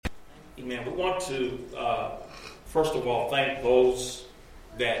Amen. We want to, first of all, thank those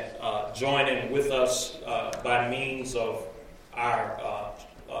that join in with us by means of our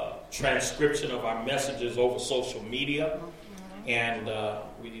transcription of our messages over social media. And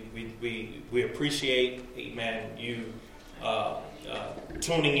we appreciate, amen, you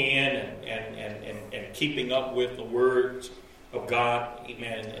tuning in and keeping up with the words of God,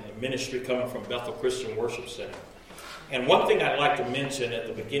 amen, and the ministry coming from Bethel Christian Worship Center. And one thing I'd like to mention at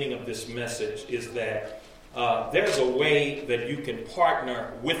the beginning of this message is that there's a way that you can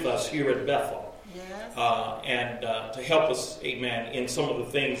partner with us here at Bethel. Yes. And to help us, amen, in some of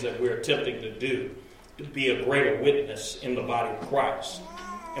the things that we're attempting to do, to be a greater witness in the body of Christ.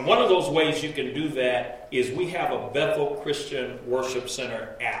 And one of those ways you can do that is we have a Bethel Christian Worship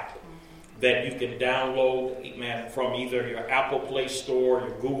Center app that you can download, amen, from either your Apple Play Store,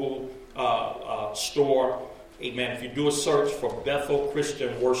 your Google Store. Amen. If you do a search for Bethel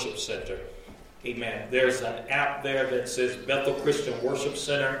Christian Worship Center, amen, there's an app there that says Bethel Christian Worship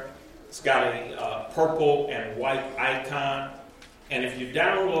Center. It's got a purple and white icon. And if you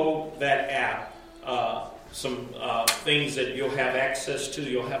download that app, some things that you'll have access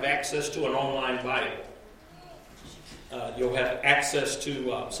to an online Bible. You'll have access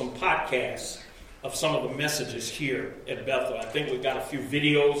to some podcasts of some of the messages here at Bethel. I think we've got a few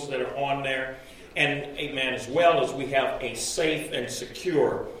videos that are on there. And, amen, as well as we have a safe and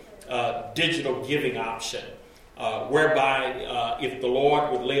secure digital giving option, whereby if the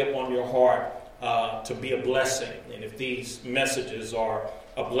Lord would lay upon your heart to be a blessing, and if these messages are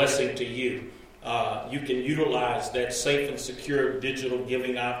a blessing to you, you can utilize that safe and secure digital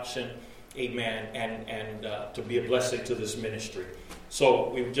giving option, amen, and to be a blessing to this ministry. So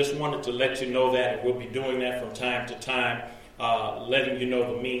we just wanted to let you know that, and we'll be doing that from time to time, letting you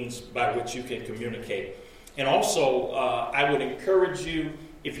know the means by which you can communicate. And also, I would encourage you,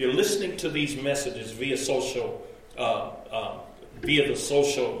 if you're listening to these messages via the social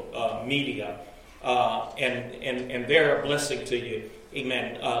media, and they're a blessing to you,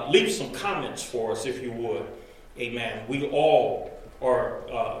 amen, leave some comments for us if you would. Amen. We all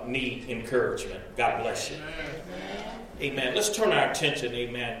need encouragement. God bless you. Amen. Let's turn our attention,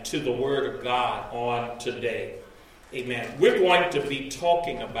 amen, to the Word of God on today. Amen. We're going to be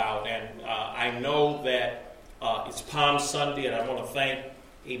talking about, and I know that it's Palm Sunday, and I want to thank,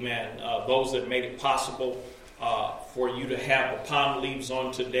 amen, those that made it possible for you to have the palm leaves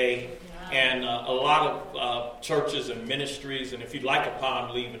on today. And a lot of churches and ministries, and if you'd like a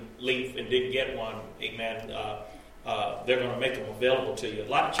palm leaf and didn't get one, amen, they're going to make them available to you. A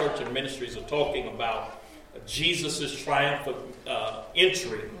lot of church and ministries are talking about Jesus' triumphant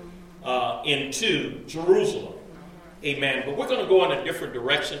entry into Jerusalem. Amen. But we're going to go in a different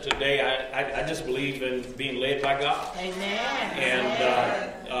direction today. I just believe in being led by God.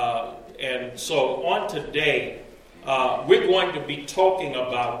 Amen. And so on today, we're going to be talking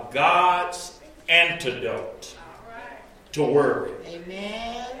about God's antidote to worry.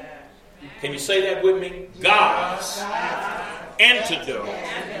 Amen. Can you say that with me? God's antidote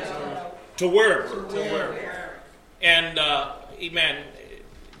to worry. And, amen,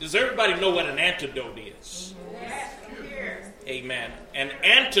 does everybody know what an antidote is? Amen. An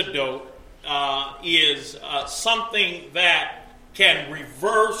antidote is something that can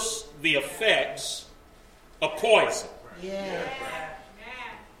reverse the effects of poison. Yes.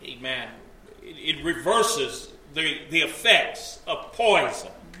 Amen. It reverses the effects of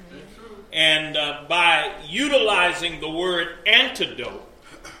poison. And by utilizing the word antidote,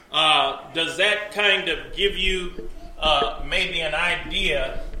 does that kind of give you maybe an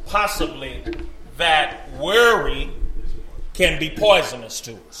idea, possibly, that worry can be poisonous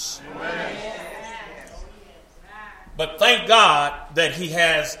to us? But thank God that He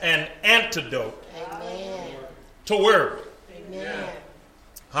has an antidote to worry.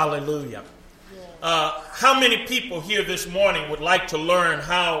 Hallelujah. How many people here this morning would like to learn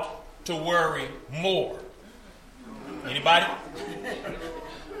how to worry more? Anybody?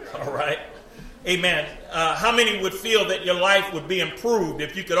 All right. Amen. How many would feel that your life would be improved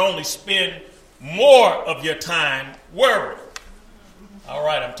if you could only spend more of your time worrying? All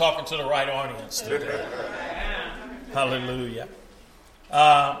right, I'm talking to the right audience today. Hallelujah.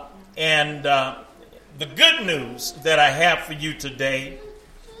 And the good news that I have for you today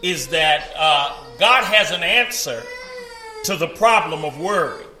is that God has an answer to the problem of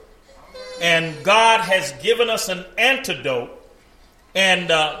worry. And God has given us an antidote.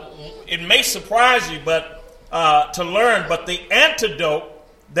 And it may surprise you to learn, but the antidote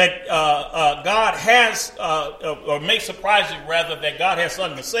that God has, or may surprise you rather, that God has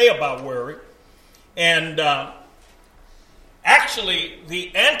something to say about worry. And Actually,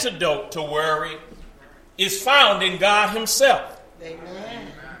 the antidote to worry is found in God himself. Amen.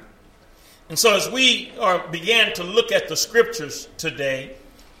 And so as we began to look at the scriptures today,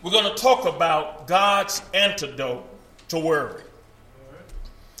 we're going to talk about God's antidote to worry.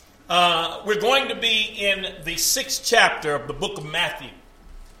 We're going to be in the 6th chapter of the book of Matthew,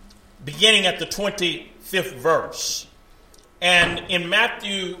 beginning at the 25th verse. And in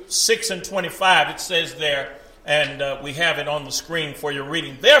Matthew 6 and 25, it says there, and we have it on the screen for your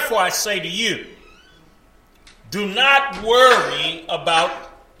reading, "Therefore I say to you, do not worry about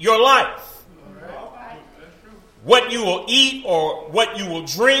your life, what you will eat or what you will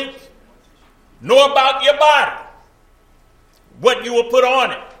drink, nor about your body, what you will put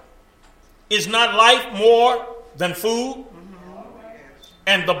on it. Is not life more than food,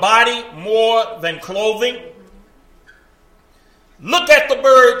 and the body more than clothing? Look at the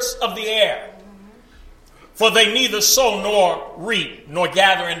birds of the air, for they neither sow nor reap nor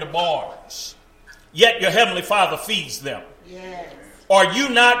gather into barns, yet your heavenly Father feeds them. Yes. Are you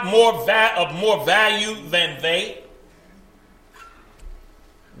not of more value than they?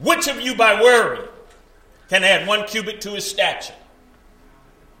 Which of you by worry can add 1 cubit to his stature?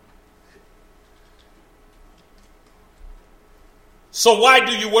 So why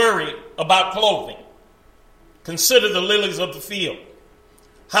do you worry about clothing? Consider the lilies of the field,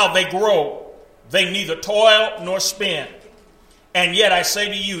 how they grow. They neither toil nor spin. And yet I say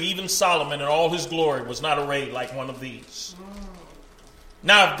to you, even Solomon in all his glory was not arrayed like one of these.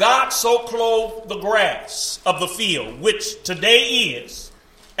 Now if God so clothed the grass of the field, which today is,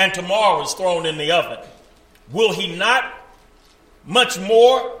 and tomorrow is thrown in the oven, will he not much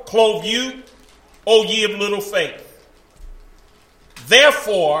more clothe you, O ye of little faith?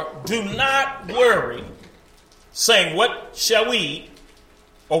 Therefore, do not worry, saying, what shall we eat,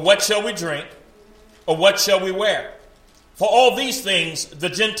 or what shall we drink, or what shall we wear? For all these things the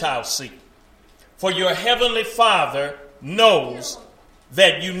Gentiles seek. For your heavenly Father knows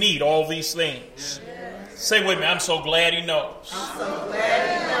that you need all these things. Yes. Say with me, I'm so glad he knows. I'm so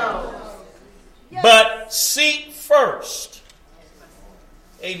glad he knows. But seek first,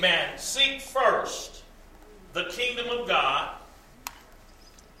 amen, seek first the kingdom of God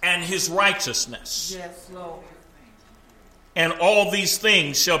and his righteousness. Yes, Lord. And all these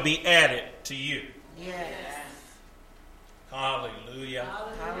things shall be added to you. Yes. Hallelujah.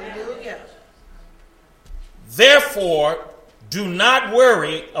 Hallelujah. Therefore, do not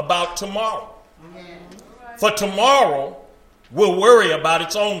worry about tomorrow. For tomorrow will worry about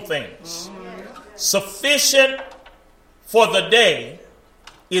its own things. Sufficient for the day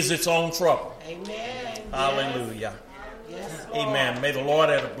is its own trouble. Amen. Hallelujah. Yes, Amen. May the Lord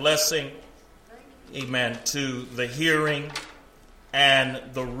add a blessing, amen, to the hearing and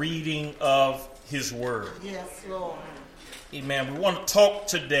the reading of his word. Yes, Lord. Amen. We want to talk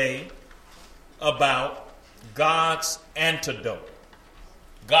today about God's antidote.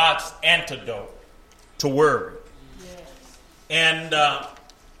 God's antidote to worry. Yes. And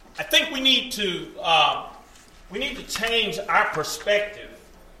I think we need to change our perspective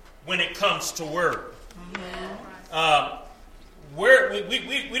when it comes to worry.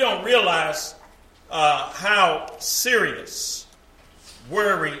 We don't realize how serious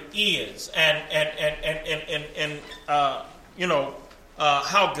worry is, and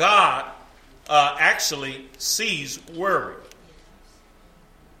how God actually sees worry.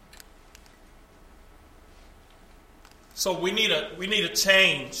 So we need a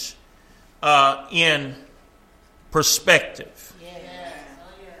change in perspective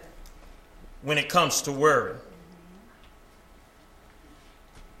when it comes to worry.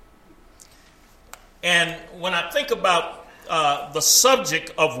 And when I think about the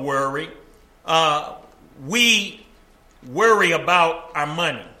subject of worry, we worry about our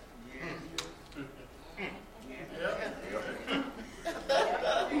money.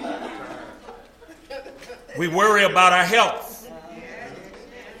 We worry about our health.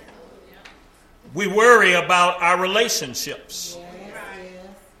 We worry about our relationships.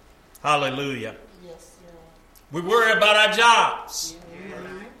 Hallelujah. We worry about our jobs.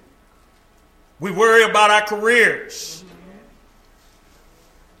 We worry about our careers.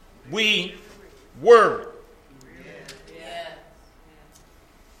 We worry.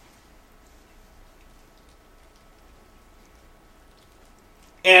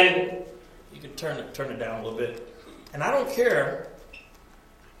 And you can turn it down a little bit. And I don't care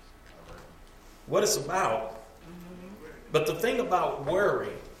what it's about, but the thing about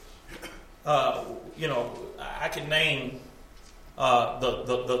worry, I can name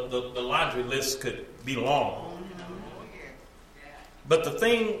the laundry list could be long. But the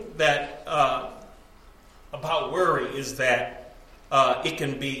thing that about worry is that it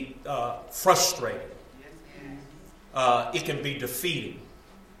can be frustrating. It can be defeating.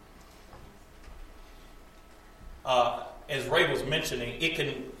 As Ray was mentioning, it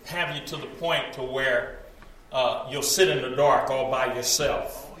can have you to the point to where you'll sit in the dark all by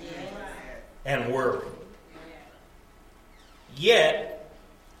yourself and worry. Yet,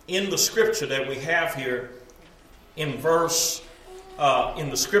 in the scripture that we have here, in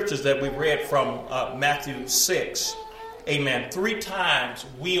the scriptures that we read from Matthew 6, amen, 3 times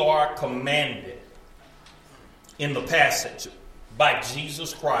we are commanded in the passage by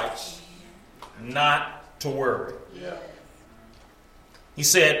Jesus Christ not to worry. Yeah. He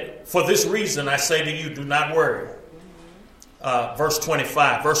said, for this reason I say to you, do not worry. Verse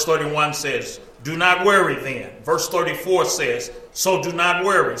 25. Verse 31 says, do not worry then. Verse 34 says, so do not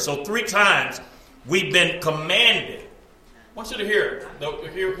worry. So 3 times we've been commanded. I want you to hear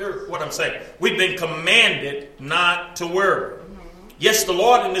what I'm saying. We've been commanded not to worry. Yes, the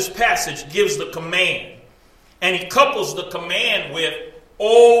Lord in this passage gives the command. And he couples the command with,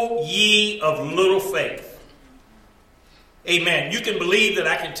 O ye of little faith. Amen. You can believe that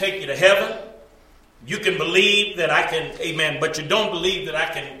I can take you to heaven. You can believe that I can, amen, but you don't believe that I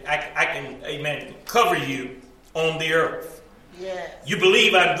can, amen, cover you on the earth. Yes. You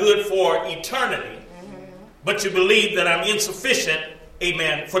believe I'm good for eternity, but you believe that I'm insufficient,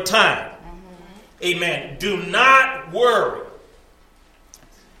 amen, for time. Amen. Do not worry.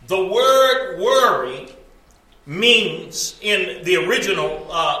 The word worry means, in the original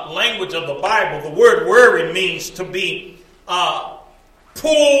language of the Bible, the word worry means to be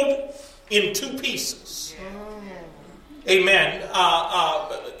pulled in 2 pieces. Amen.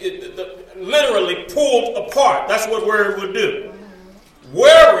 Literally pulled apart. That's what worry would do.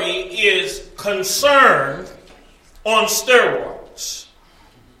 Worry is concern on steroids.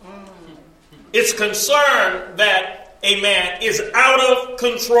 It's concern that, amen, is out of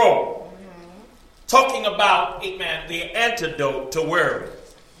control. Talking about, amen, the antidote to worry.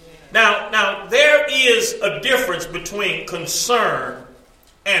 Now, there is a difference between concern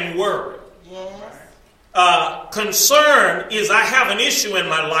and worry. Yes. Concern is I have an issue in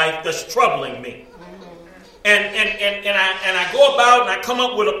my life that's troubling me. And I go about and I come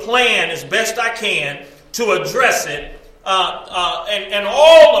up with a plan as best I can to address it. And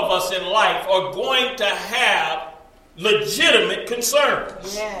all of us in life are going to have legitimate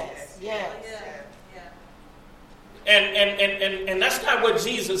concerns. Yes. Yes. And that's not what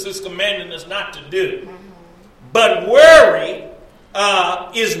Jesus is commanding us not to do. But worry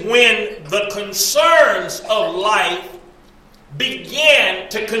is when the concerns of life begin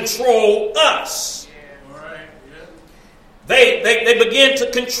to control us. They begin to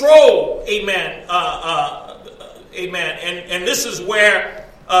control, amen, amen. And this is where,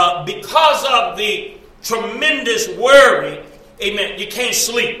 because of the tremendous worry, amen, you can't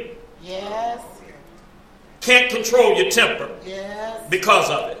sleep. Yes. Can't control your temper Yes. because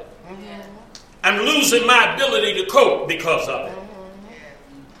of it. I'm losing my ability to cope because of it.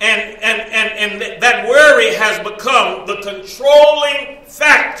 And that worry has become the controlling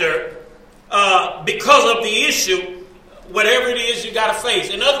factor because of the issue, whatever it is you got to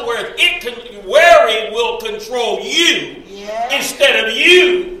face. In other words, worry will control you instead of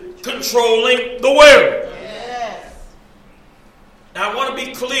you controlling the worry. Yes. Now, I want to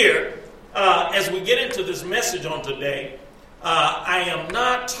be clear as we get into this message on today. I am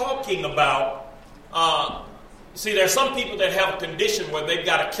not talking about see, there's some people that have a condition where they've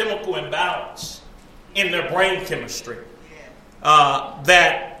got a chemical imbalance in their brain chemistry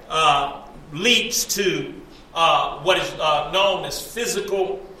that leads to what is known as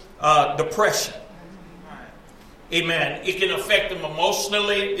physical depression. Amen. It can affect them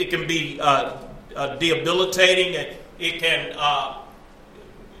emotionally. It can be debilitating. It can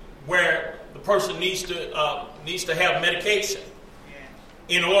where the person needs to have medication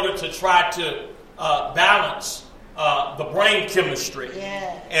in order to try to balance the brain chemistry.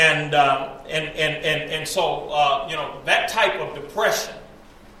 And so you know, that type of depression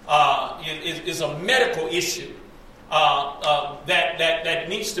is a medical issue that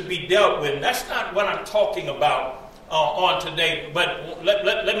needs to be dealt with. And that's not what I'm talking about on today. But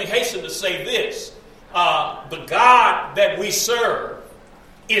let me hasten to say this: the God that we serve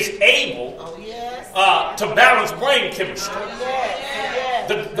is able to balance brain chemistry.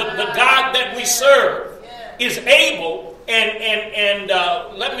 The God that we serve is able, and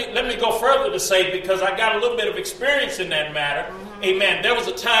let me go further to say, because I got a little bit of experience in that matter. Amen. There was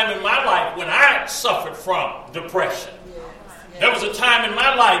a time in my life when I suffered from depression. There was a time in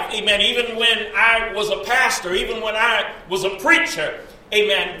my life, amen, even when I was a pastor, even when I was a preacher,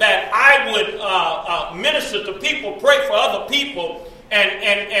 amen, that I would minister to people, pray for other people,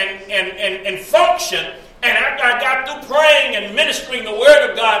 and function. And after I got through praying and ministering the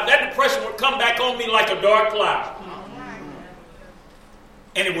word of God, that depression would come back on me like a dark cloud.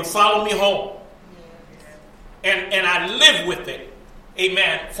 And it would follow me home. And I lived with it,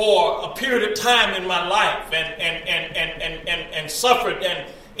 amen, for a period of time in my life and suffered.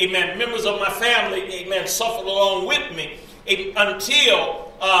 And, amen, members of my family, amen, suffered along with me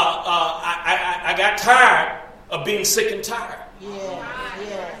until I got tired of being sick and tired.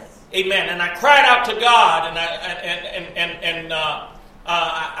 Amen. And I cried out to God, and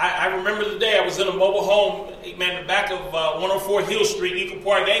I remember the day I was in a mobile home, amen, in the back of 104 Hill Street, Eagle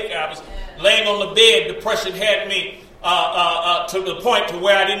Park Acre. I was laying on the bed. Depression had me to the point to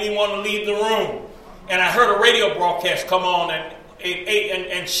where I didn't even want to leave the room. And I heard a radio broadcast come on, and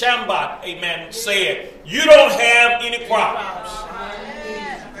Shambat, amen, said, "You don't have any problems.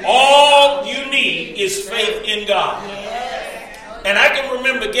 All you need is faith in God." And I can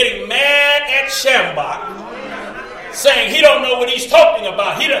remember getting mad at Shambat, saying he don't know what he's talking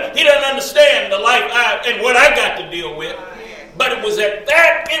about. He doesn't understand the life and what I got to deal with. But it was at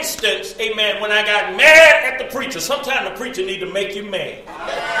that instance, amen, when I got mad at the preacher. Sometimes the preacher need to make you mad.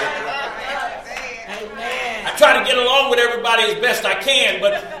 I try to get along with everybody as best I can,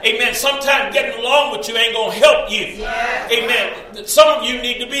 but, amen, sometimes getting along with you ain't going to help you. Amen. Some of you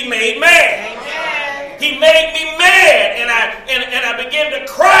need to be made mad. He made me mad, and I began to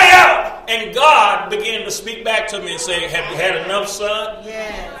cry out, and God began to speak back to me and say, "Have you had enough, son?"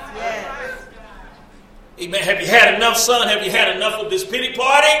 Yes. Amen. Have you had enough, son? Have you had enough of this pity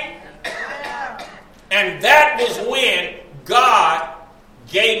party? And that was when God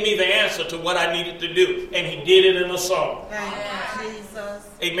gave me the answer to what I needed to do, and He did it in a song. Thank you, Jesus.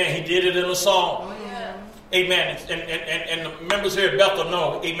 Amen. He did it in a song. Amen. And the members here at Bethel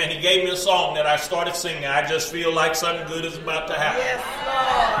know, amen, He gave me a song that I started singing. I just feel like something good is about to happen. Yes,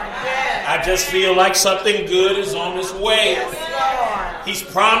 Lord. Yes. I just feel like something good is on its way. Yes, Lord. He's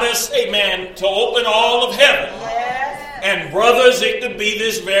promised, amen, to open all of heaven. Yes. And brothers, it could be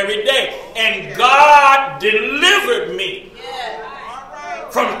this very day. And God delivered me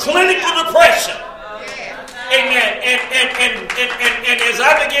from clinical depression. Amen. And as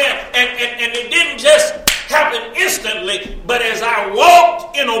I began, and it didn't just happen instantly, but as I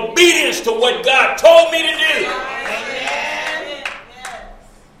walked in obedience to what God told me to do,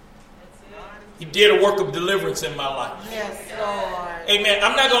 He did a work of deliverance in my life. Yes, Lord. Amen.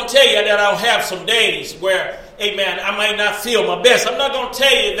 I'm not going to tell you that I'll have some days where, amen, I might not feel my best. I'm not going to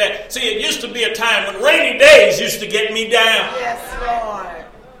tell you that. See, it used to be a time when rainy days used to get me down. Yes, Lord.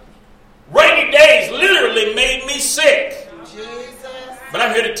 Rainy days literally made me sick. Jesus. But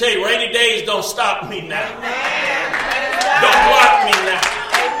I'm here to tell you, rainy days don't stop me now. Amen. Don't block me now.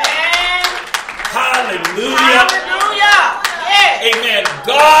 Amen. Hallelujah. Hallelujah. Yes. Amen.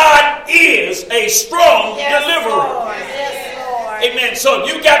 God is a strong deliverer. Lord. Yes, Lord. Amen. So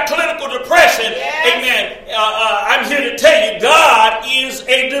if you got clinical depression, amen, I'm here to tell you, God is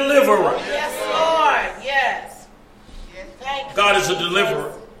a deliverer. Yes, Lord. Yes. Thank you. God is a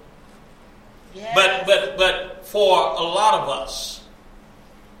deliverer. Yes. But for a lot of us,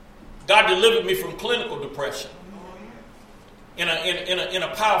 God delivered me from clinical depression in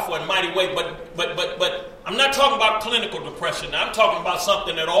a powerful and mighty way. But I'm not talking about clinical depression. I'm talking about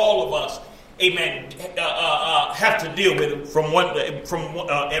something that all of us, amen, have to deal with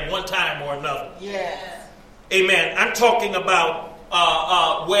at one time or another. Yes. Amen. I'm talking about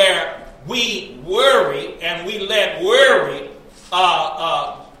where we worry and we let worry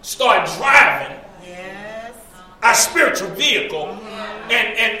start driving our spiritual vehicle,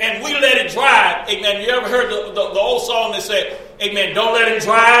 and we let it drive. Amen. You ever heard the old song that said, amen, don't let him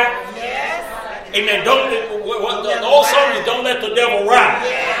drive? Yes. Amen. The old song is, don't let the devil ride.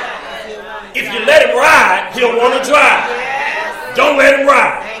 Yes. If you let him ride, he'll want to drive. Yes. Don't let him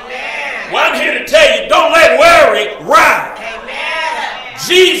ride. Amen. Well, I'm here to tell you, don't let worry ride. Amen.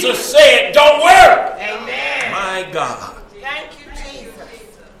 Jesus said, don't worry. Amen. My God. Thank you,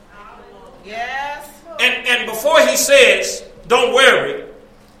 Jesus. Yes. And before he says, don't worry,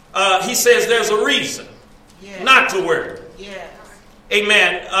 he says there's a reason not to worry. Yes.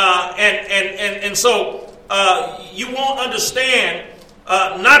 Amen. And so you won't understand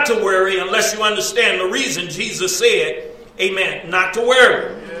not to worry unless you understand the reason Jesus said, amen, not to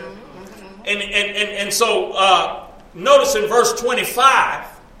worry. And so notice in verse 25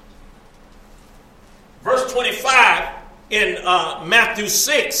 in Matthew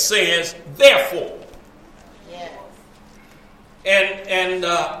 6 says, therefore. And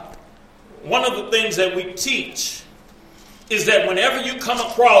one of the things that we teach is that whenever you come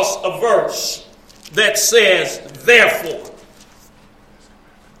across a verse that says, therefore,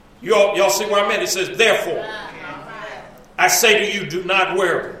 y'all see where I'm at? It says, therefore, I say to you, do not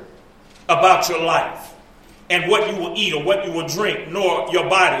worry about your life and what you will eat or what you will drink, nor your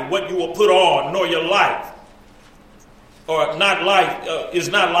body, what you will put on, nor your life. Or not life is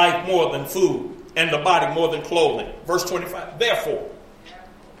not life more than food, and the body more than clothing. Verse 25. Therefore,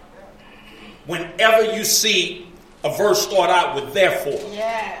 whenever you see a verse start out with therefore,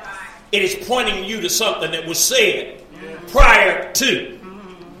 Yes. it is pointing you to something that was said prior to.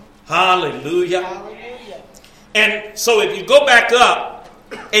 Hallelujah. Hallelujah. And so if you go back up,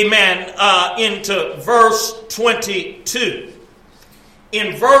 amen, into verse 22.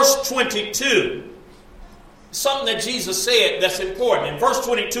 In verse 22, something that Jesus said that's important. In verse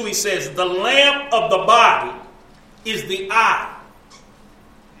 22, he says, the lamp of the body is the eye.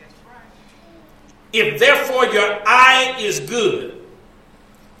 If therefore your eye is good,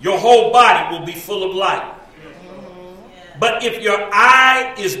 your whole body will be full of light. But if your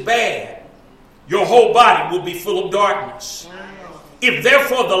eye is bad, your whole body will be full of darkness. If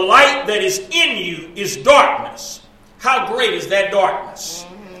therefore the light that is in you is darkness, how great is that darkness?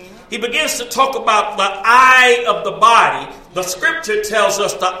 He begins to talk about the eye of the body. The scripture tells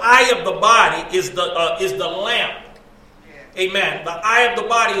us the eye of the body is the lamp. Amen. The eye of the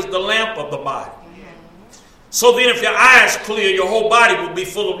body is the lamp of the body. So then if your eye is clear, your whole body will be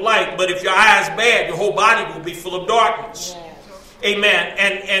full of light. But if your eye is bad, your whole body will be full of darkness. Amen.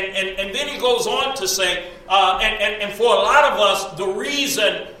 And then he goes on to say, and for a lot of us, the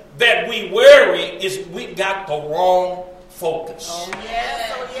reason that we worry is we got the wrong focus. Oh,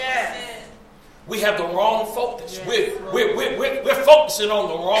 yes. Oh, yes. We have the wrong focus. We're focusing on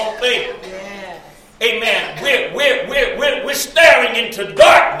the wrong thing. Yes. Amen. We're staring into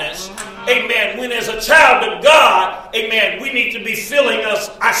darkness. Amen. When as a child of God, amen, we need to be filling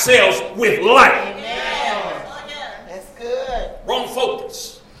ourselves with light. Amen. That's good. Wrong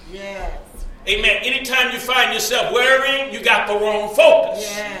focus. Yes. Amen. Anytime you find yourself worrying, you got the wrong focus.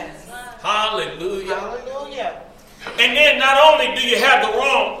 Yes. Hallelujah. Hallelujah. And then not only do you have the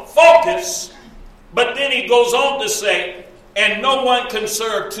wrong focus, but then he goes on to say, and no one can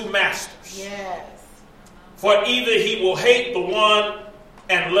serve two masters. Yes. For either he will hate the one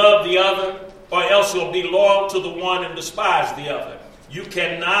and love the other, or else he'll be loyal to the one and despise the other. You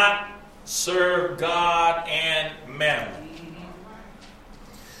cannot serve God and mammon.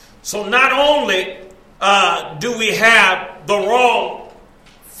 So not only do we have the wrong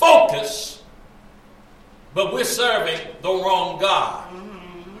focus, but we're serving the wrong God.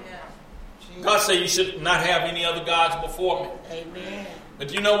 God said you should not have any other gods before me. Amen.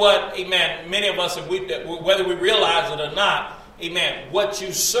 But you know what? Amen. Many of us, whether we realize it or not, amen, what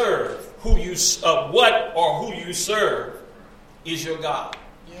you serve, what or who you serve is your God.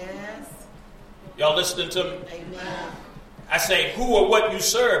 Yes. Y'all listening to me? Amen. I say, who or what you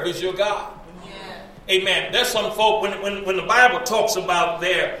serve is your God. Yeah. Amen. There's some folk, when the Bible talks about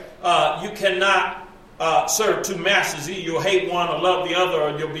there, you cannot serve two masters. Either you'll hate one or love the other,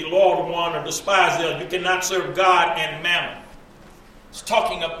 or you'll be loyal to one or despise the other. You cannot serve God and mammon. It's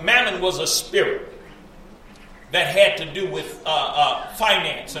talking of mammon was a spirit that had to do with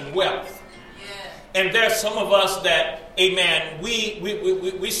finance and wealth. Yeah. And there's some of us that, amen,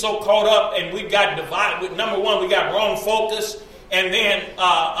 we so caught up and we got divided. Number one, we got wrong focus, and then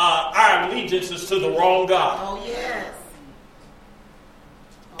our allegiance is to the wrong God. Oh, yes.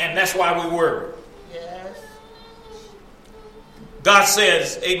 And that's why we worry. Yes. God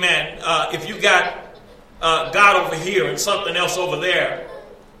says, amen, if you got God over here and something else over there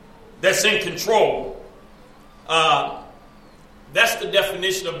that's in control, that's the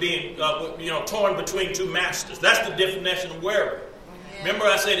definition of being, torn between two masters. That's the definition of worry. Yeah. Remember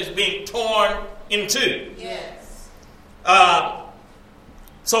I said it's being torn in two. Yes.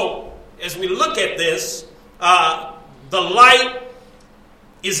 So as we look at this, the light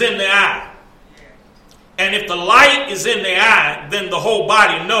is in the eye. And if the light is in the eye, then the whole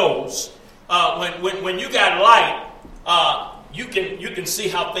body knows. When you got light, you can see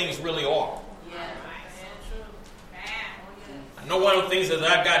how things really are. I know one of the things as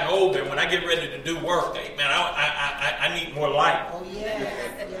I've gotten older, when I get ready to do work, man, I need more light. Oh,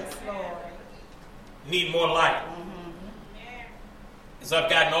 yes. Yes, Lord. Need more light. As I've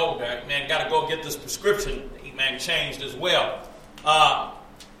gotten older, man, got to go get this prescription, man, changed as well.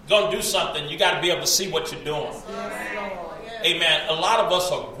 Going to do something, you got to be able to see what you're doing. Yes, Lord. Amen. A lot of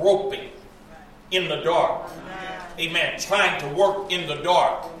us are groping in the dark. Amen. Trying to work in the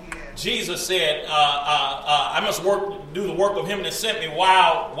dark. Jesus said, I must do the work of him that sent me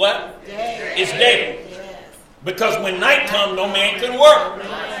while what? Day. It's day. Yes. Because when night comes, no man can work.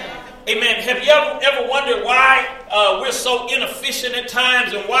 Amen. Have you ever wondered why we're so inefficient at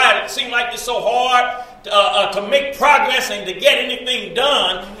times and why it seems like it's so hard to make progress and to get anything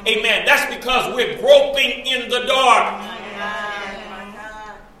done? Amen. That's because we're groping in the dark.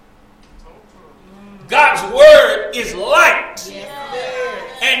 God's word is light.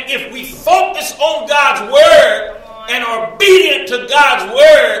 And if we focus on God's word and are obedient to God's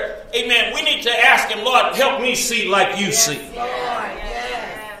word, amen, we need to ask him, Lord, help me see like you see.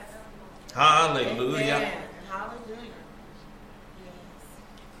 Hallelujah.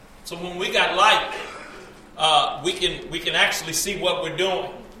 So when we got light, we can actually see what we're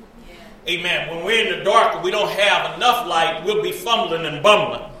doing. Amen. When we're in the dark and we don't have enough light, we'll be fumbling and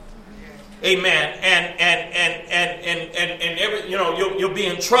bumbling. Amen. And every, you'll be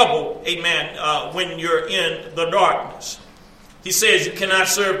in trouble. Amen. When you're in the darkness. He says you cannot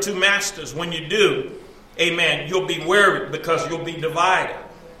serve two masters. When you do, amen, you'll be worried because you'll be divided.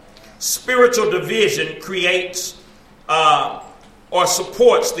 Spiritual division creates or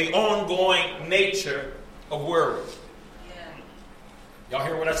supports the ongoing nature of worry. Y'all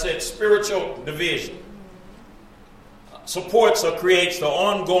hear what I said? Spiritual division supports or creates the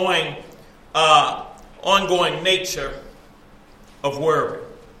ongoing nature of worry.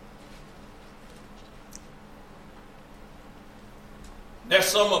 There's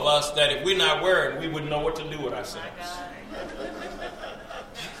some of us that if we're not worried, we wouldn't know what to do with ourselves.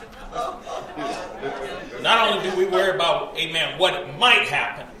 Not only do we worry about, amen, what might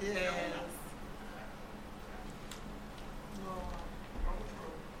happen.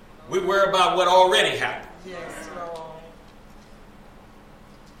 We worry about what already happened.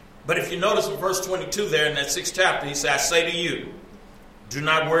 But if you notice in verse 22 there in that 6th chapter, he says, I say to you, do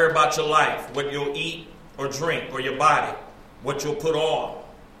not worry about your life, what you'll eat or drink, or your body, what you'll put on.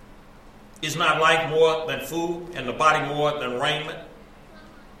 Is not life more than food, and the body more than raiment?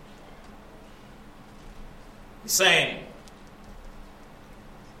 He's saying,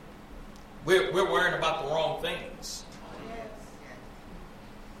 we're worrying about the wrong things.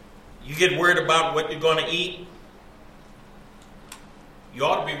 You get worried about what you're going to eat. You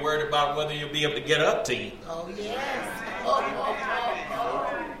ought to be worried about whether you'll be able to get up to eat. Oh, yes.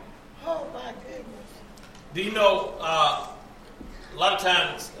 Oh, my goodness. Do you know, a lot of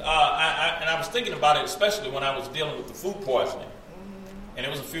times, I was thinking about it, especially when I was dealing with the food poisoning. And it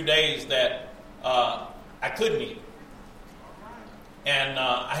was a few days that I couldn't eat. And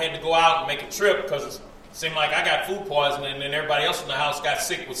I had to go out and make a trip because it seemed like I got food poisoning and then everybody else in the house got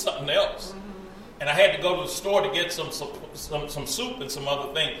sick with something else. And I had to go to the store to get some soup and some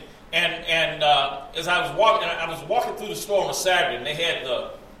other thing. And as I was walking through the store on a Saturday, and they had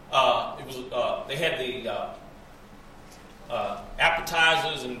the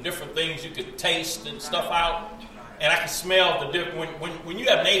appetizers and different things you could taste and stuff out. And I could smell the different. When you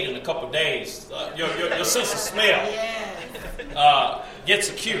haven't ate in a couple of days, your sense of smell gets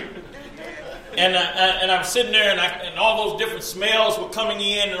acute. And I was sitting there, and all those different smells were coming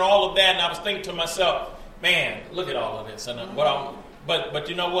in, and all of that. And I was thinking to myself, "Man, look at all of this." And but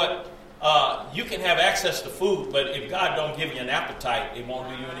you know what? You can have access to food, but if God don't give you an appetite, it won't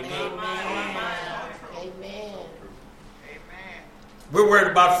do you any good. Amen. We're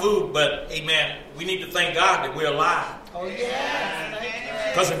worried about food, but amen, we need to thank God that we're alive. Oh,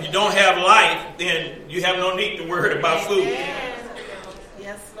 yes. Because if you don't have life, then you have no need to worry about food.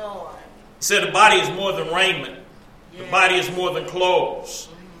 Yes, Lord. He said the body is more than raiment. The body is more than clothes.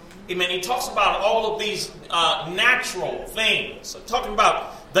 Amen. He talks about all of these natural things. Talking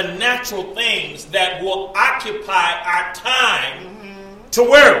about the natural things that will occupy our time to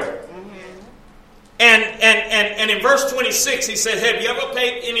worry. And in verse 26, he said, have you ever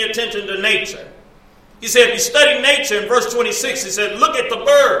paid any attention to nature? He said, if you study nature, in verse 26, he said, look at the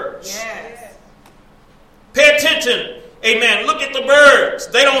birds. Yes. Pay attention. Amen. Look at the birds.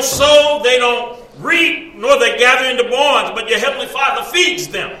 They don't sow, they don't reap, nor they gather into barns, but your heavenly Father feeds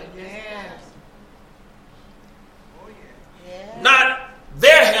them. Yes. Yes. Not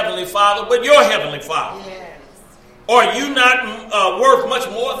their heavenly Father, but your heavenly Father. Yes. Are you not worth much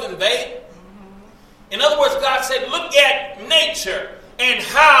more than they? In other words, God said, look at nature and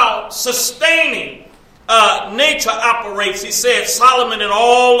how sustaining nature operates. He said, Solomon in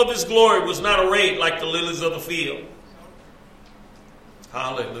all of his glory was not arrayed like the lilies of the field.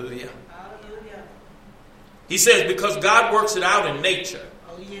 Hallelujah. Hallelujah. He says, because God works it out in nature.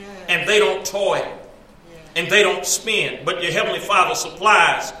 Oh, yes. And they don't toil. Yes. And they don't spend. But your heavenly Father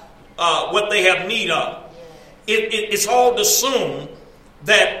supplies what they have need of. Yes. It's all assumed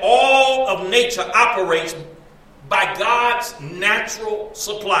that all of nature operates by God's natural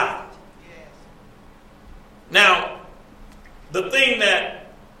supply. Now, the thing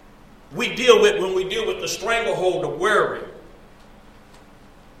that we deal with when we deal with the stranglehold of worry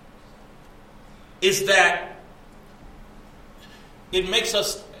is that it makes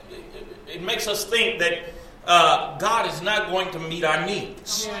us think that God is not going to meet our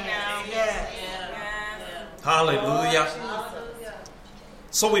needs. Hallelujah.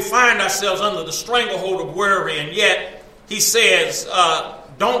 So we find ourselves under the stranglehold of worry, and yet he says,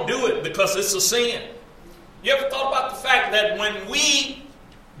 don't do it because it's a sin. You ever thought about the fact that when we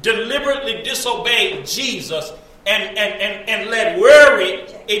deliberately disobey Jesus and let worry,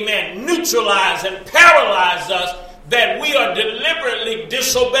 amen, neutralize and paralyze us, that we are deliberately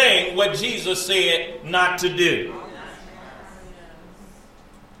disobeying what Jesus said not to do?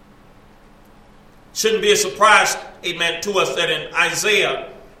 Shouldn't be a surprise, amen, to us that in Isaiah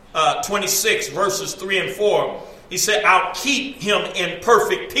 26, verses 3 and 4, he said, I'll keep him in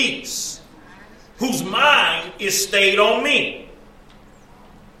perfect peace, whose mind is stayed on me.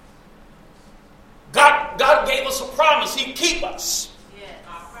 God gave us a promise. He'd keep us.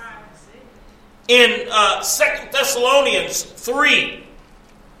 In 2 Thessalonians 3,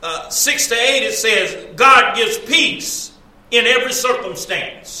 6 to 8, it says, God gives peace in every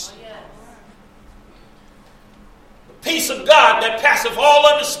circumstance. The peace of God that passeth all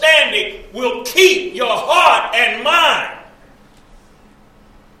understanding will keep your heart and mind.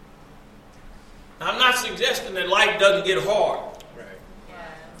 Now, I'm not suggesting that life doesn't get hard.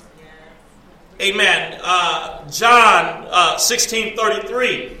 Amen. John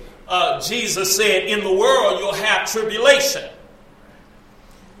 16:33, Jesus said, in the world you'll have tribulation.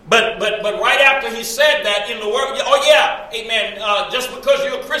 But right after he said that, in the world, oh yeah, amen, just because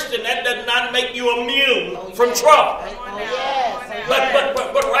you're a Christian, that does not make you immune from trouble.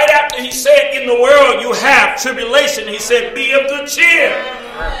 But right after he said, in the world you have tribulation, he said, be of good cheer.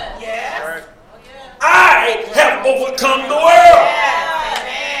 I have overcome the world.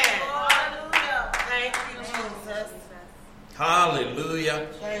 Hallelujah.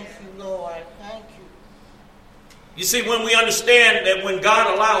 Thank you, Lord. Thank you. You see, when we understand that when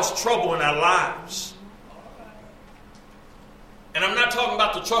God allows trouble in our lives, and I'm not talking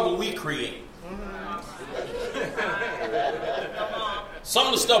about the trouble we create. Some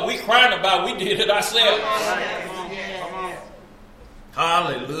of the stuff we crying about, we did it ourselves.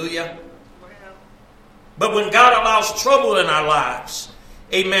 Hallelujah. But when God allows trouble in our lives,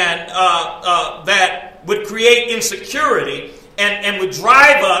 amen, that would create insecurity and would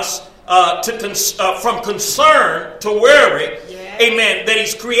drive us from concern to worry, amen, that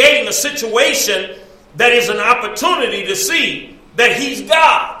he's creating a situation that is an opportunity to see that he's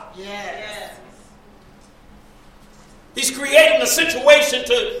God. He's creating a situation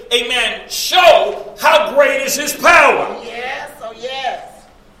to, amen, show how great is his power.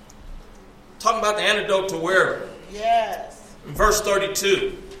 Talking about the antidote to worry. In verse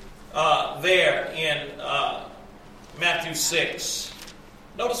 32, there in Matthew 6.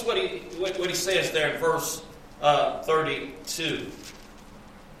 Notice what he says there in verse 32.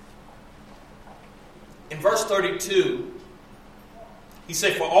 In verse 32, he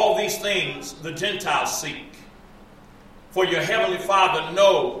said, for all these things the Gentiles seek. For your heavenly Father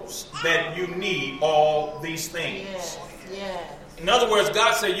knows that you need all these things. In other words,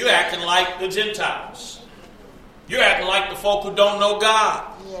 God said, you're acting like the Gentiles. You're acting like the folk who don't know God.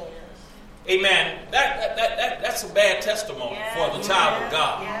 Amen. That's a bad testimony for the child of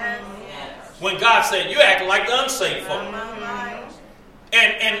God. When God said, you're acting like the unsaved folk.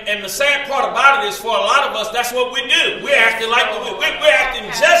 And the sad part about it is, for a lot of us, that's what we do. We're acting like we're acting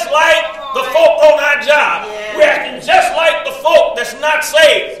just like the folk on our job. We're acting just like the folk that's not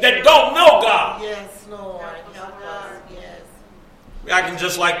saved, that don't know God. Yes, Lord. Yes. We're acting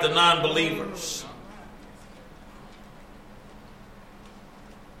just like the non-believers.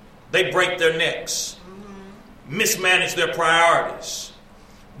 They break their necks, mismanage their priorities,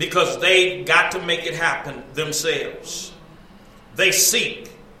 because they got to make it happen themselves. They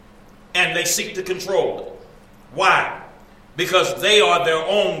seek, and they seek to control it. Why? Because they are their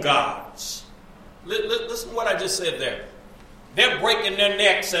own gods. Listen to what I just said there. They're breaking their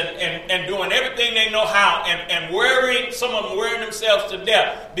necks and doing everything they know how, and worrying, some of them worrying themselves to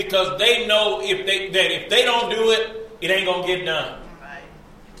death, because they know that if they don't do it, it ain't going to get done.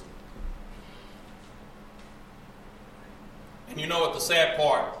 And you know what the sad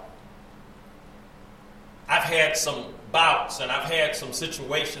part? I've had some bouts, and I've had some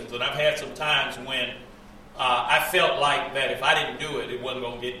situations, and I've had some times when I felt like that if I didn't do it, it wasn't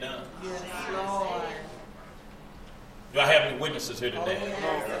going to get done. Yes, Lord. Do I have any witnesses here today?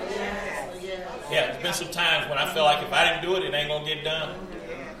 Yes. Yeah, there's been some times when I felt like if I didn't do it, it ain't going to get done.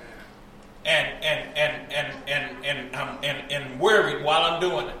 and worried while I'm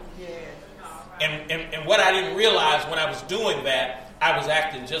doing it. And what I didn't realize when I was doing that, I was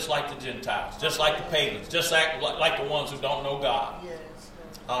acting just like the Gentiles, just like the pagans, just like the ones who don't know God.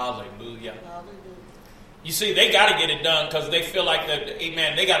 Hallelujah. You see, they got to get it done because they feel like that.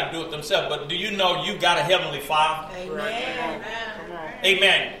 Amen. They got to do it themselves. But do you know you got a heavenly Father? Amen.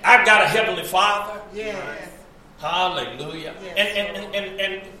 Amen. I've got a heavenly Father. Yes. Hallelujah.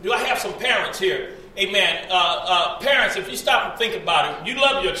 And do I have some parents here? Amen. Parents, if you stop and think about it, you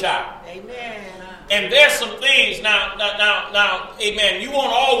love your child. Amen. And there's some things now, amen, you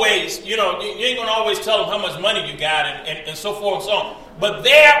won't always, you ain't going to always tell them how much money you got and so forth and so on. But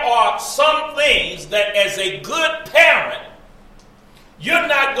there are some things that as a good parent, you're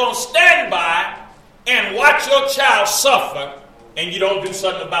not going to stand by and watch your child suffer and you don't do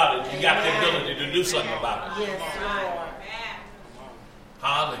something about it. You got the ability to do something about it. Yes, Lord.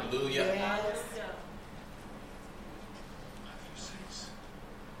 Hallelujah. Yes.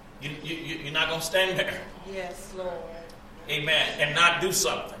 You're not going to stand there. Yes, Lord. Amen. And not do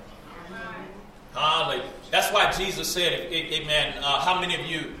something. Hallelujah. That's why Jesus said, amen, how many of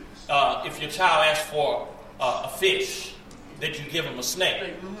you, if your child asks for a fish, that you give him a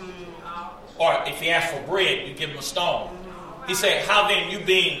snake? Or if he asks for bread, you give him a stone. He said, how then you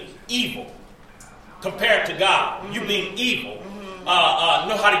being evil compared to God, you being evil,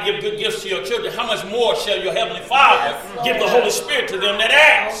 know how to give good gifts to your children, how much more shall your heavenly Father give the Holy Spirit to them that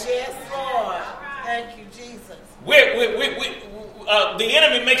ask? Oh, yes, Lord. Thank you, Jesus. The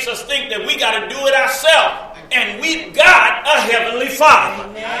enemy makes us think that we got to do it ourselves, and we've got a heavenly Father.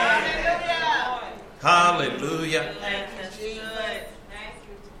 Amen. Hallelujah. Thank you, Jesus.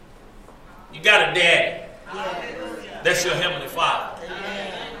 You got a daddy. Yes. That's your heavenly Father.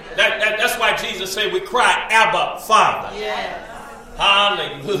 Amen. That's why Jesus said we cry, Abba, Father. Yes.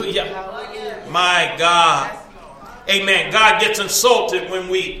 Hallelujah. Hallelujah. My God. Amen. God gets insulted when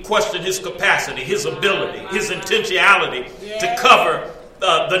we question his capacity, his ability, his intentionality to cover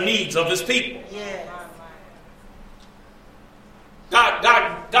the needs of his people. Yes.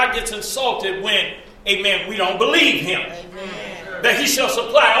 God gets insulted when, amen, we don't believe him. Amen. That he shall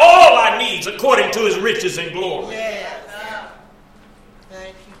supply all our needs according to his riches and glory. Yes.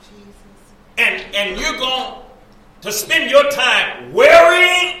 Thank you, Jesus. And you're going to spend your time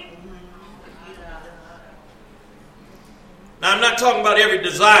worrying. Now, I'm not talking about every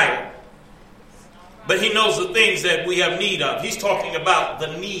desire, but he knows the things that we have need of. He's talking about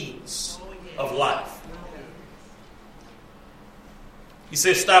the needs of life. He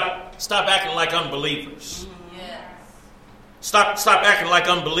says, stop acting like unbelievers. Stop acting like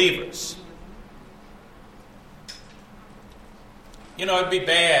unbelievers. It'd be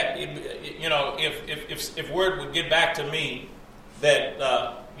bad, if word would get back to me that,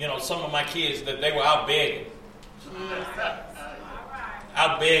 some of my kids, that they were out begging.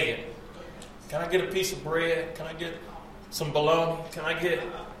 Out begging. Can I get a piece of bread? Can I get some bologna? Can I get...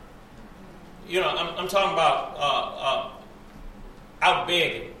 I'm talking about out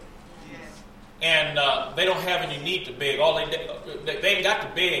begging. And they don't have any need to beg. They ain't got to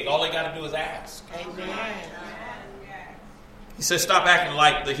beg. All they got to do is ask. Amen. He says, stop acting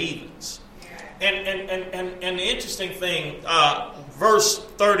like the heathens. And the interesting thing, verse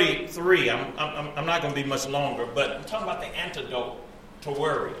 33, I'm not going to be much longer, but I'm talking about the antidote to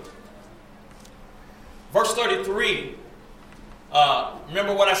worry. Verse 33,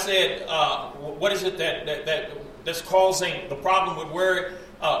 remember what I said, what is it that's causing the problem with worry?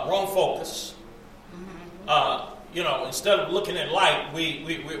 Wrong focus. Instead of looking at light,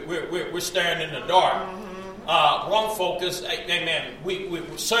 we're staring in the dark. Wrong focus, amen.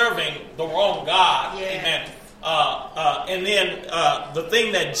 We're serving the wrong God, amen. And then the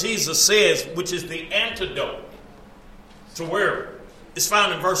thing that Jesus says, which is the antidote to worry, is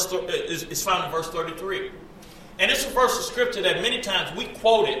found in verse 33. And it's a verse of scripture that many times we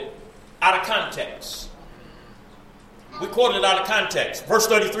quote it out of context. We quote it out of context. Verse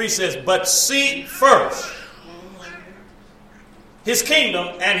 33 says, but seek first his kingdom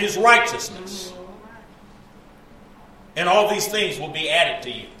and his righteousness, and all these things will be added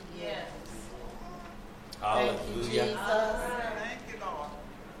to you. Yes. Hallelujah. Thank you, Lord.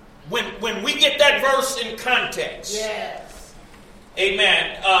 When we get that verse in context, yes.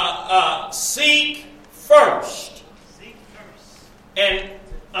 Amen. Seek first. Seek first. And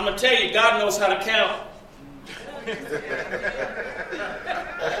I'm going to tell you, God knows how to count.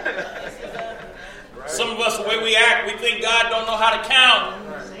 Some of us, the way we act, we think God don't know how to count.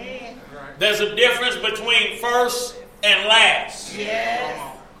 There's a difference between first and last.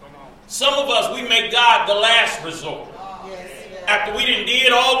 Yes. Some of us, we make God the last resort. Yes. after we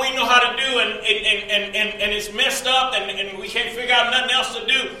did all we know how to do and it's messed up and we can't figure out nothing else to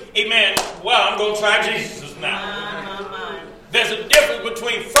do, amen, well, I'm going to try Jesus now. There's a difference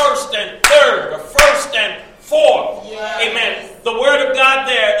between first and third or first and fourth. Amen. The word of God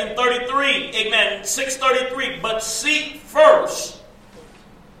there in 33, amen, 6:33, but seek first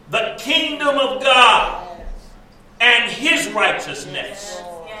the kingdom of God and his righteousness.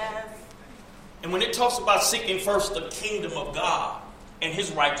 And when it talks about seeking first the kingdom of God and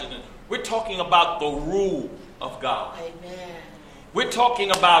his righteousness, we're talking about the rule of God. Amen. We're talking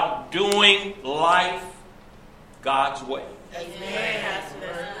about doing life God's way. Amen.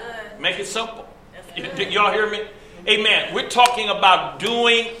 Make it simple. Y'all hear me? Amen. We're talking about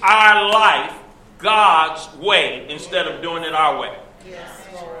doing our life God's way instead of doing it our way. Yes,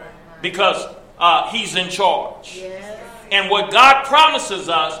 Lord. Because he's in charge. Yes. And what God promises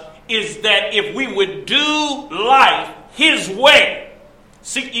us is that if we would do life his way,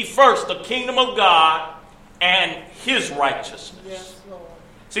 seek ye first the kingdom of God and his righteousness. Yes, Lord.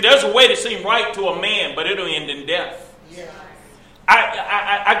 See, there's a way to seem right to a man, but it'll end in death. Yes.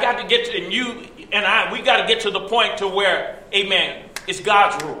 I got to get to, and you and I, we got to get to the point to where, amen, it's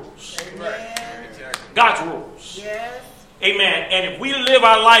God's rules. Amen. God's rules. Yes. Amen. And if we live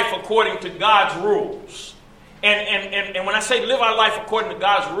our life according to God's rules, and when I say live our life according to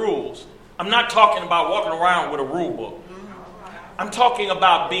God's rules, I'm not talking about walking around with a rule book. I'm talking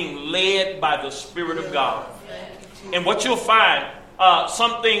about being led by the Spirit of God. And what you'll find,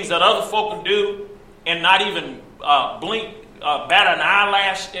 some things that other folk can do and not even blink, bat an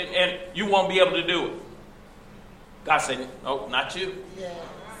eyelash, and you won't be able to do it. God said, no, not you. Yes.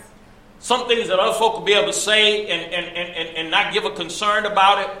 Some things that other folk will be able to say and not give a concern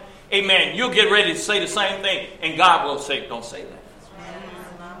about it. Amen. You'll get ready to say the same thing, and God will say, don't say that.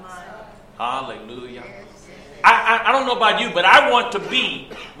 Hallelujah. I don't know about you, but I want to be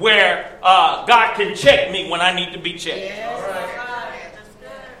where God can check me when I need to be checked.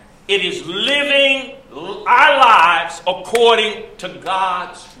 It is living our lives according to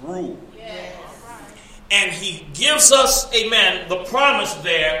God's rule. And he gives us, amen, the promise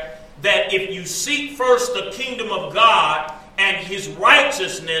there that if you seek first the kingdom of God and his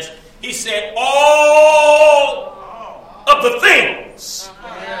righteousness, he said all of the things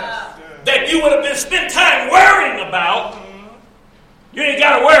that you would have been spent time worrying about, you ain't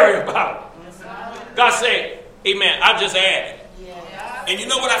got to worry about. God said, amen, I just added. And you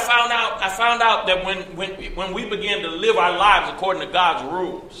know what I found out? I found out that when we begin to live our lives according to God's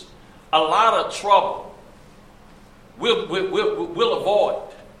rules, a lot of trouble we'll avoid.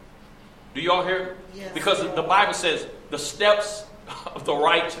 Do y'all hear? Yes. Because the Bible says the steps of the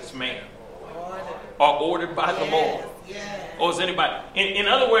righteous man are ordered by the Lord. Yes. Or is anybody? In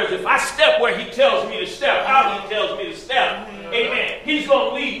other words, if I step where he tells me to step, how he tells me to step, amen, he's going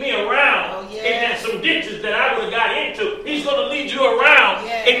to lead me around, amen, some ditches that I would have got into. He's going to lead you around,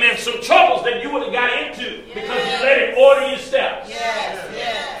 amen, some troubles that you would have got into because you let him order your steps. Yes.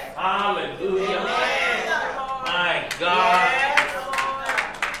 Yes. Hallelujah. My God.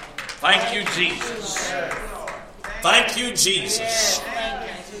 Thank you, Jesus. Thank you, Jesus.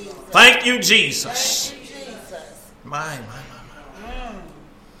 Thank you, Jesus. My.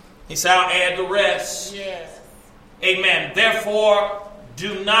 He said, I'll add the rest. Yes. Amen. Therefore,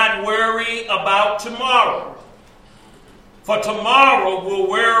 do not worry about tomorrow. For tomorrow will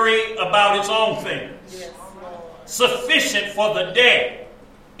worry about its own things. Yes, Lord. Sufficient for the day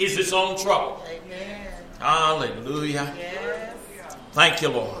is its own trouble. Amen. Hallelujah. Yes. Thank you,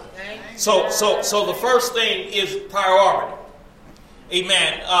 Lord. Thank you. So the first thing is priority.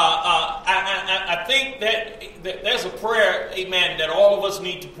 Amen. I think that there's a prayer, amen, that all of us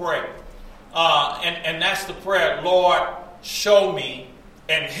need to pray. And that's the prayer, Lord, show me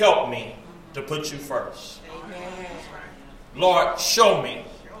and help me to put you first. Amen. Lord, show me.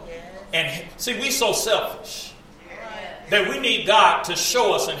 Yes. And see, we're so selfish that we need God to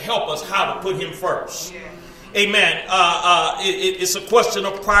show us and help us how to put him first. Amen. It's a question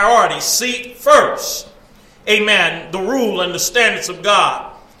of priority. Seek first. Amen. The rule and the standards of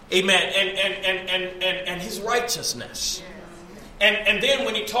God. Amen. And his righteousness. And then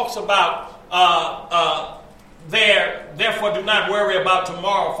when he talks about therefore do not worry about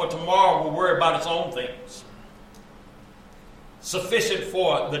tomorrow, for tomorrow will worry about its own things. Sufficient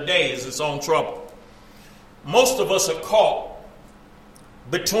for the day is its own trouble. Most of us are caught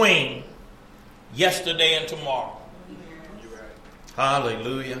between yesterday and tomorrow.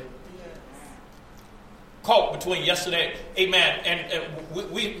 Hallelujah. Caught between yesterday, amen, and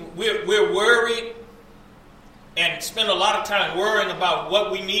we're worried and spend a lot of time worrying about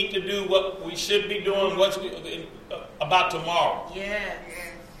what we need to do, what we should be doing, about tomorrow. Yes.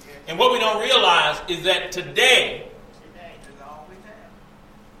 And what we don't realize is that today,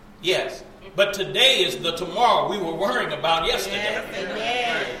 yes, but today is the tomorrow we were worrying about yesterday.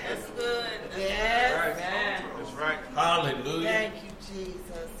 Yes. That's good. Yes. That's right. Hallelujah. Thank you,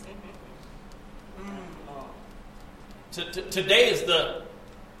 Jesus. Today is the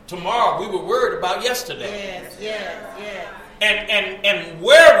tomorrow we were worried about yesterday. Yes. And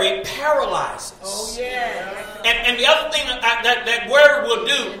worry paralyzes. Oh, yes. And the other thing that worry will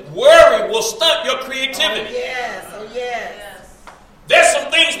do, worry will stunt your creativity. Oh, yes. There's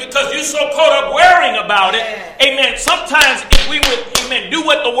some things because you're so caught up worrying about it. Amen. Sometimes if we would, amen, do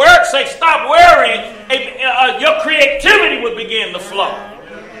what the word says, stop worrying, your creativity would begin to flow.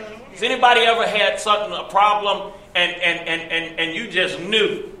 Has anybody ever had a problem and you just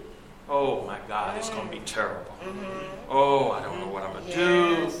knew, oh my God, it's going to be terrible. Oh, I don't know what I'm going to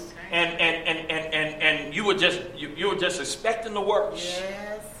do. And you were just expecting the worst.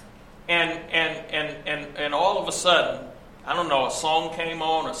 Yes. And all of a sudden, I don't know, a song came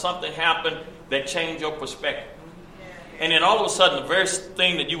on or something happened that changed your perspective. And then all of a sudden, the very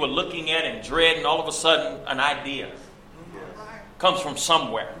thing that you were looking at and dreading, all of a sudden, an idea comes from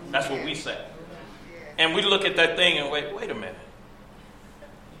somewhere. That's what we say. And we look at that thing and wait a minute.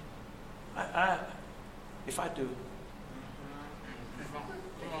 If I do,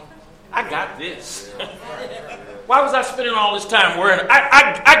 I got this. Why was I spending all this time worrying?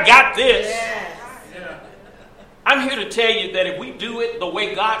 I got this. I'm here to tell you that if we do it the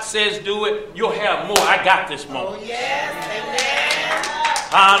way God says do it, you'll have more. I got this moment. Oh, yes.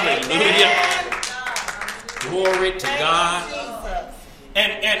 Hallelujah. Glory to God. Jesus.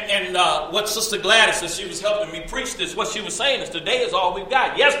 And what Sister Gladys, as she was helping me preach this, what she was saying is today is all we've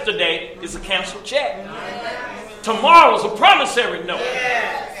got. Yesterday is a canceled check. Tomorrow is a promissory note.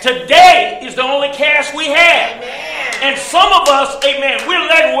 Today is the only cash we have. And some of us, amen, we're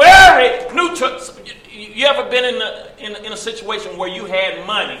letting worry. You ever been in a situation where you had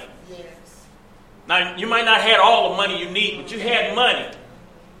money? Yes. Now, you might not have had all the money you need, but you had money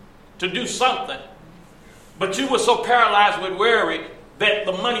to do something. But you were so paralyzed with worry that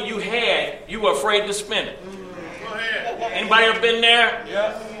the money you had, you were afraid to spend it. Anybody ever been there?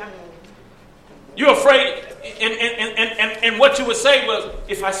 Yeah. You're afraid, and what you would say was,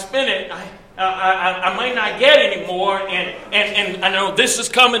 if I spend it, I might not get any more, and I know this is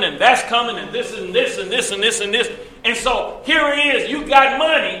coming, and that's coming, and this, and this, and this, and this, and this. And so here it is, you got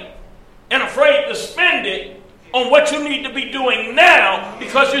money, and afraid to spend it on what you need to be doing now,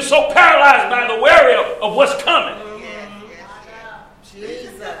 because you're so paralyzed by the worry of what's coming.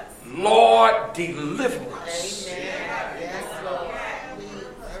 Jesus. Lord, deliver us. Amen. Yes, Lord.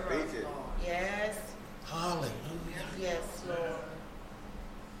 Yes. Hallelujah. Yes, Lord.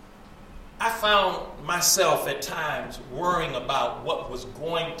 I found myself at times worrying about what was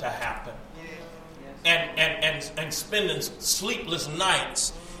going to happen and spending sleepless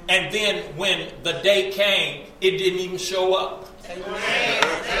nights. And then when the day came, it didn't even show up. Amen.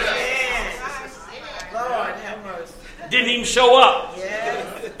 Lord, have mercy. Didn't even show up.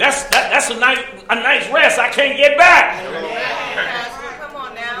 Yes. That's a nice rest I can't get back. Come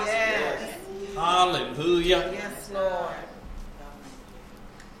on now. Yes. Hallelujah. Yes, Lord.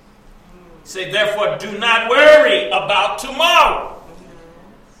 Say, therefore, do not worry about tomorrow.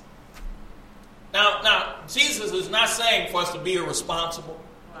 Now, Jesus is not saying for us to be irresponsible.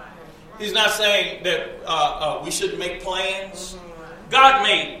 He's not saying that we shouldn't make plans. God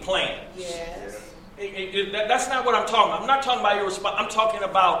made plans. Yes. That's not what I'm talking about. I'm not talking about irresponsible. I'm talking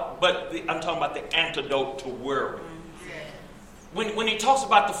about the antidote to worry. When he talks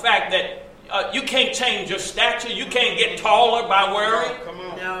about the fact that you can't change your stature, you can't get taller by worry.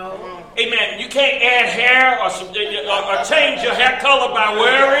 No. Amen. You can't add hair or change your hair color by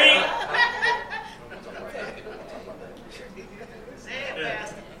worrying.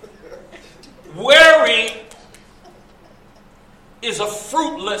 Worrying is a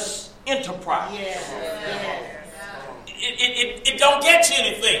fruitless enterprise. Yes. It don't get you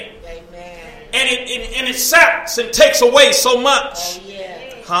anything. Amen. And it saps and takes away so much. Oh,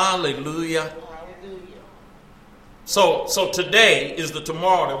 yes. Hallelujah. Hallelujah. So today is the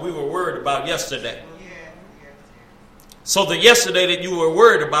tomorrow that we were worried about yesterday. So the yesterday that you were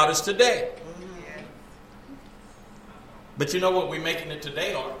worried about is today. But you know what? We're making it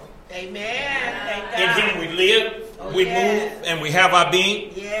today, aren't we? Amen. Thank In God. Him we live, we move, and we have our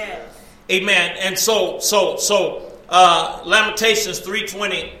being. Yes. Amen. And so Lamentations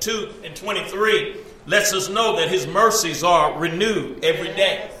 3:22 and 23 lets us know that His mercies are renewed every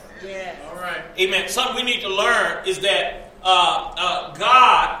day. Yes. All right. Amen. Something we need to learn is that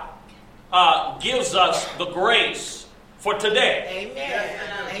God gives us the grace for today. Amen.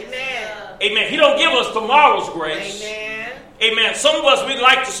 Amen. Amen. He don't give us tomorrow's grace. Amen. Amen. Some of us, we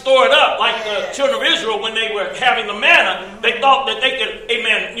like to store it up, like the children of Israel when they were having the manna. They thought that they could,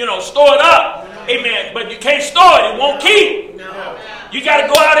 amen, store it up. Amen. But you can't store it. It won't keep. No. You got to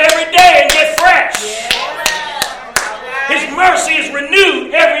go out every day and get fresh. His mercy is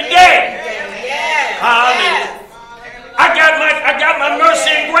renewed every day. Hallelujah. I got my mercy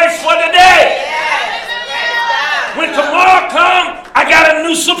and grace for today. When tomorrow comes, I got a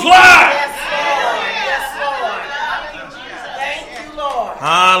new supply. Thank you, Lord.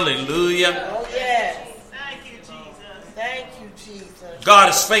 Hallelujah. Oh, yes. Thank you, Jesus. Thank you, Jesus. God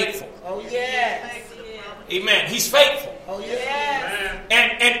is faithful. Oh, yes. Amen. He's faithful. Oh, yes.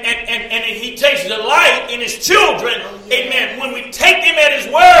 And he takes delight in his children. Oh, yes. Amen. When we take him at his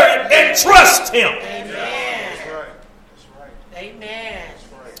word and trust him. Amen. That's right. That's right. Amen.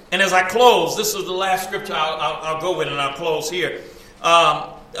 And as I close, this is the last scripture I'll go with, and I'll close here.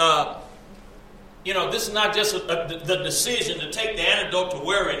 This is not just the decision to take the antidote to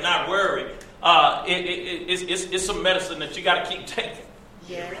worry and not worry. It's some medicine that you got to keep taking.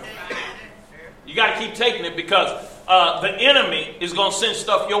 Yeah. You got to keep taking it because the enemy is going to send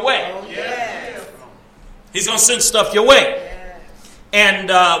stuff your way. Oh, yes. He's going to send stuff your way. Yes. And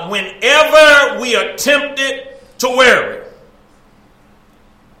whenever we are tempted to worry,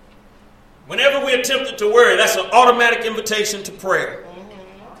 that's an automatic invitation to prayer.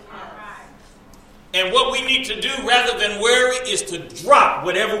 And what we need to do rather than worry is to drop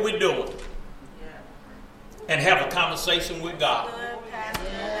whatever we're doing and have a conversation with God.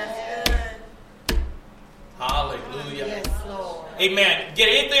 Hallelujah. Yes, Lord. Amen. Get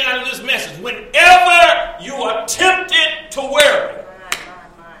anything out of this message. Whenever you are tempted to worry,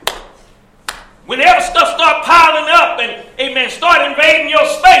 whenever stuff start piling up and, amen, start invading your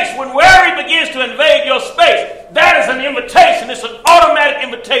space, when worry begins to invade your space, that is an invitation. It's an automatic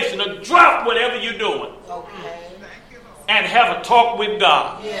invitation to drop whatever you're doing. Okay. And have a talk with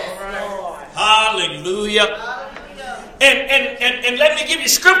God. Yes, Lord. Hallelujah. And let me give you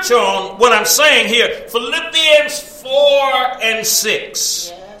scripture on what I'm saying here. Philippians 4 and 6.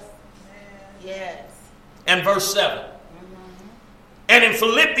 Yes. Yes. And verse 7. And in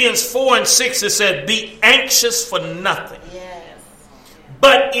Philippians 4 and 6 it said, be anxious for nothing. Yes.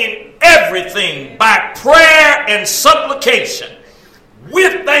 But in everything by prayer and supplication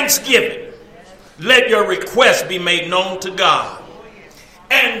with thanksgiving, let your requests be made known to God.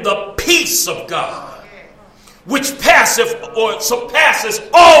 And the peace of God, which passeth or surpasses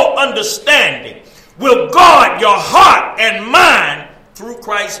all understanding, will guard your heart and mind through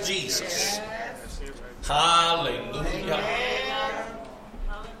Christ Jesus. Hallelujah.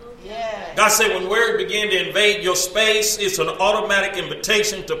 God said when worry begin to invade your space, it's an automatic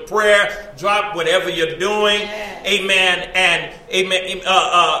invitation to prayer. Drop whatever you're doing. Amen. And amen.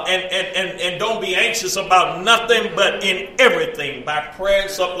 And don't be anxious about nothing, but in everything by prayer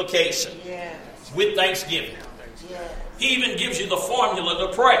and supplication with thanksgiving. He even gives you the formula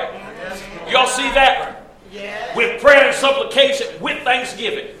to pray. Y'all see that? With prayer and supplication with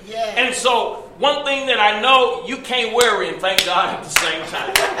thanksgiving. And so one thing that I know, you can't worry and thank God at the same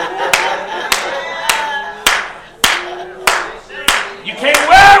time. You can't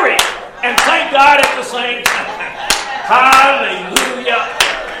worry and thank God at the same time. Hallelujah.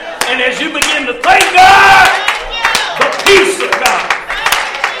 And as you begin to thank God, the peace of God,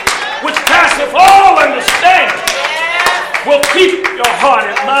 which passeth all understanding, will keep your heart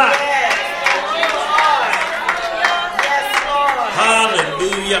and mind.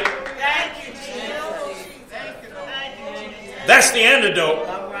 Hallelujah. That's the antidote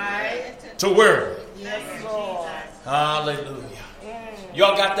to worry. Yes, Lord. Hallelujah.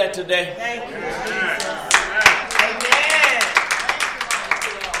 Y'all got that today? Thank you, Jesus. Amen.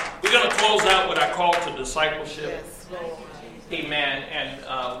 We're going to close out with our call to discipleship. Yes, Lord. Amen. And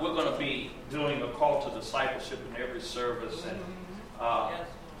we're going to be doing a call to discipleship in every service and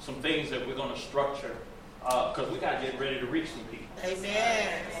some things that we're going to structure because we got to get ready to reach some people.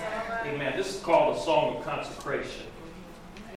 Amen. Amen. This is called a song of consecration.